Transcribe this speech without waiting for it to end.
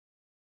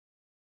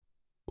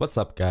What's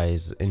up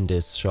guys, in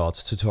this short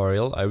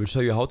tutorial I will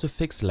show you how to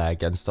fix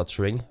lag and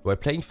stuttering while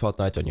playing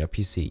Fortnite on your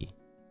PC.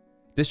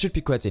 This should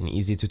be quite an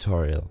easy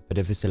tutorial, but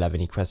if you still have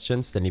any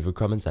questions then leave a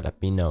comment and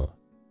let me know.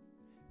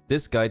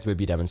 This guide will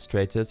be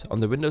demonstrated on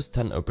the Windows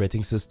 10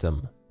 operating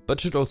system, but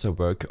should also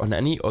work on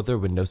any other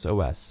Windows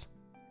OS.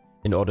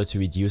 In order to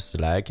reduce the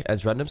lag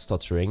and random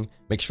stuttering,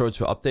 make sure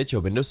to update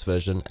your Windows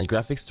version and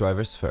graphics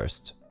drivers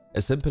first.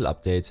 A simple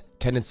update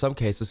can in some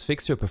cases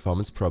fix your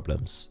performance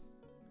problems.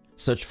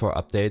 Search for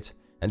Update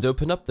and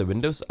open up the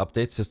Windows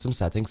Update System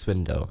Settings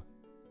window.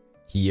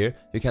 Here,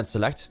 you can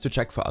select to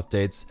check for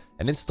updates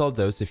and install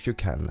those if you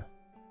can.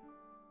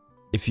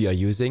 If you are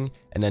using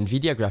an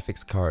Nvidia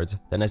graphics card,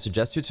 then I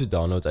suggest you to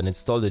download and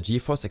install the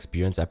GeForce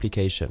Experience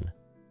application,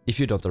 if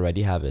you don't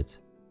already have it.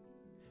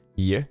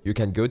 Here, you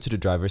can go to the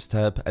Drivers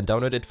tab and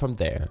download it from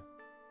there.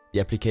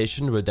 The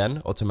application will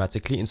then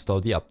automatically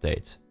install the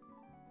update.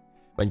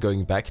 When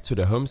going back to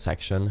the Home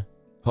section,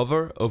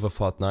 hover over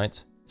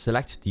Fortnite,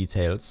 select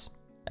Details,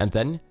 and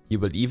then you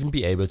will even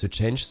be able to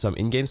change some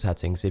in-game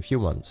settings if you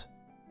want.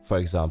 For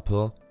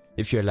example,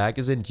 if your lag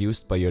is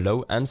induced by your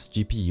low-end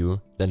GPU,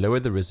 then lower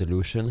the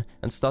resolution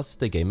and start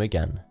the game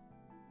again.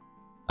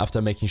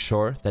 After making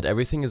sure that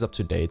everything is up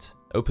to date,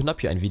 open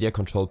up your Nvidia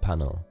control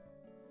panel.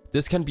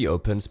 This can be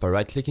opened by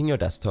right-clicking your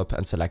desktop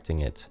and selecting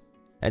it,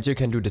 and you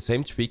can do the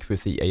same tweak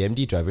with the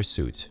AMD driver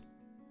suite.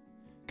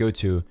 Go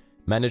to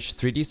Manage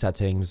 3D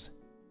Settings,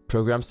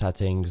 Program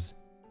Settings,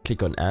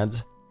 click on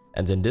Add,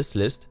 and in this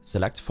list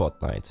select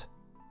Fortnite.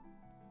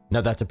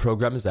 Now that the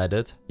program is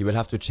added, you will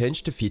have to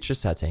change the feature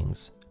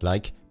settings,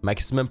 like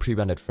maximum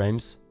pre-rendered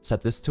frames,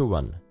 set this to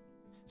 1.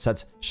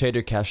 Set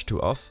shader cache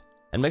to off,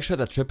 and make sure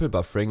that triple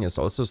buffering is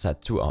also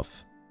set to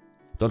off.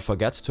 Don't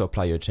forget to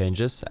apply your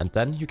changes and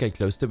then you can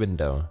close the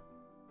window.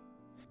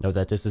 Now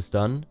that this is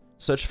done,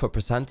 search for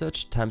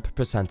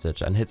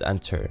 %temp% and hit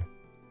enter.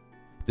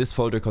 This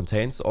folder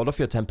contains all of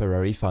your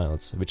temporary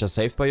files, which are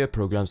saved by your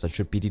programs and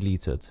should be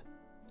deleted.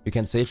 You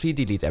can safely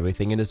delete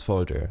everything in this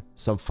folder.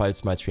 Some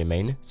files might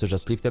remain, so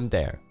just leave them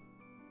there.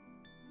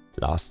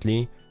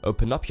 Lastly,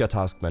 open up your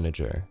task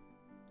manager.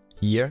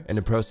 Here, in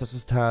the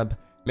Processes tab,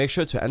 make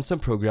sure to end some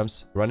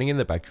programs running in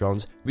the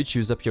background which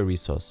use up your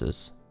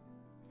resources.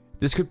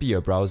 This could be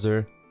your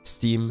browser,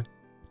 Steam,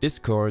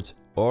 Discord,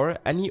 or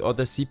any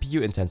other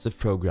CPU-intensive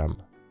program.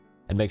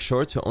 And make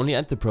sure to only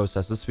end the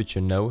processes which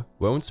you know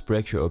won't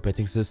break your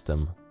operating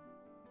system.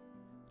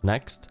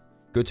 Next,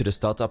 go to the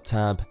Startup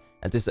tab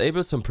and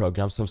disable some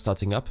programs from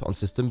starting up on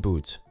system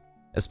boot,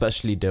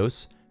 especially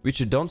those which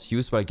you don't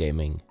use while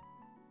gaming.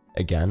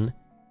 Again,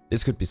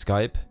 this could be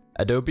Skype,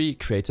 Adobe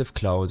Creative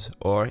Cloud,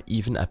 or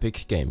even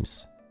Epic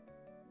Games.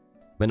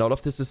 When all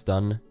of this is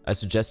done, I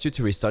suggest you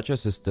to restart your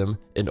system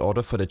in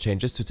order for the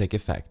changes to take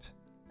effect,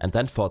 and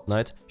then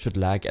Fortnite should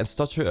lag and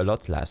stutter a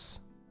lot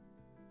less.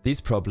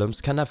 These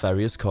problems can have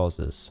various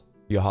causes.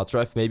 Your hard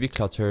drive may be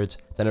cluttered,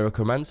 then I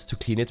recommend to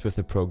clean it with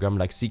a program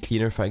like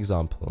CCleaner for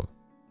example.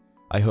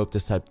 I hope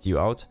this helped you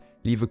out,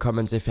 leave a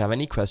comment if you have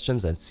any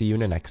questions and see you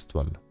in the next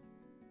one.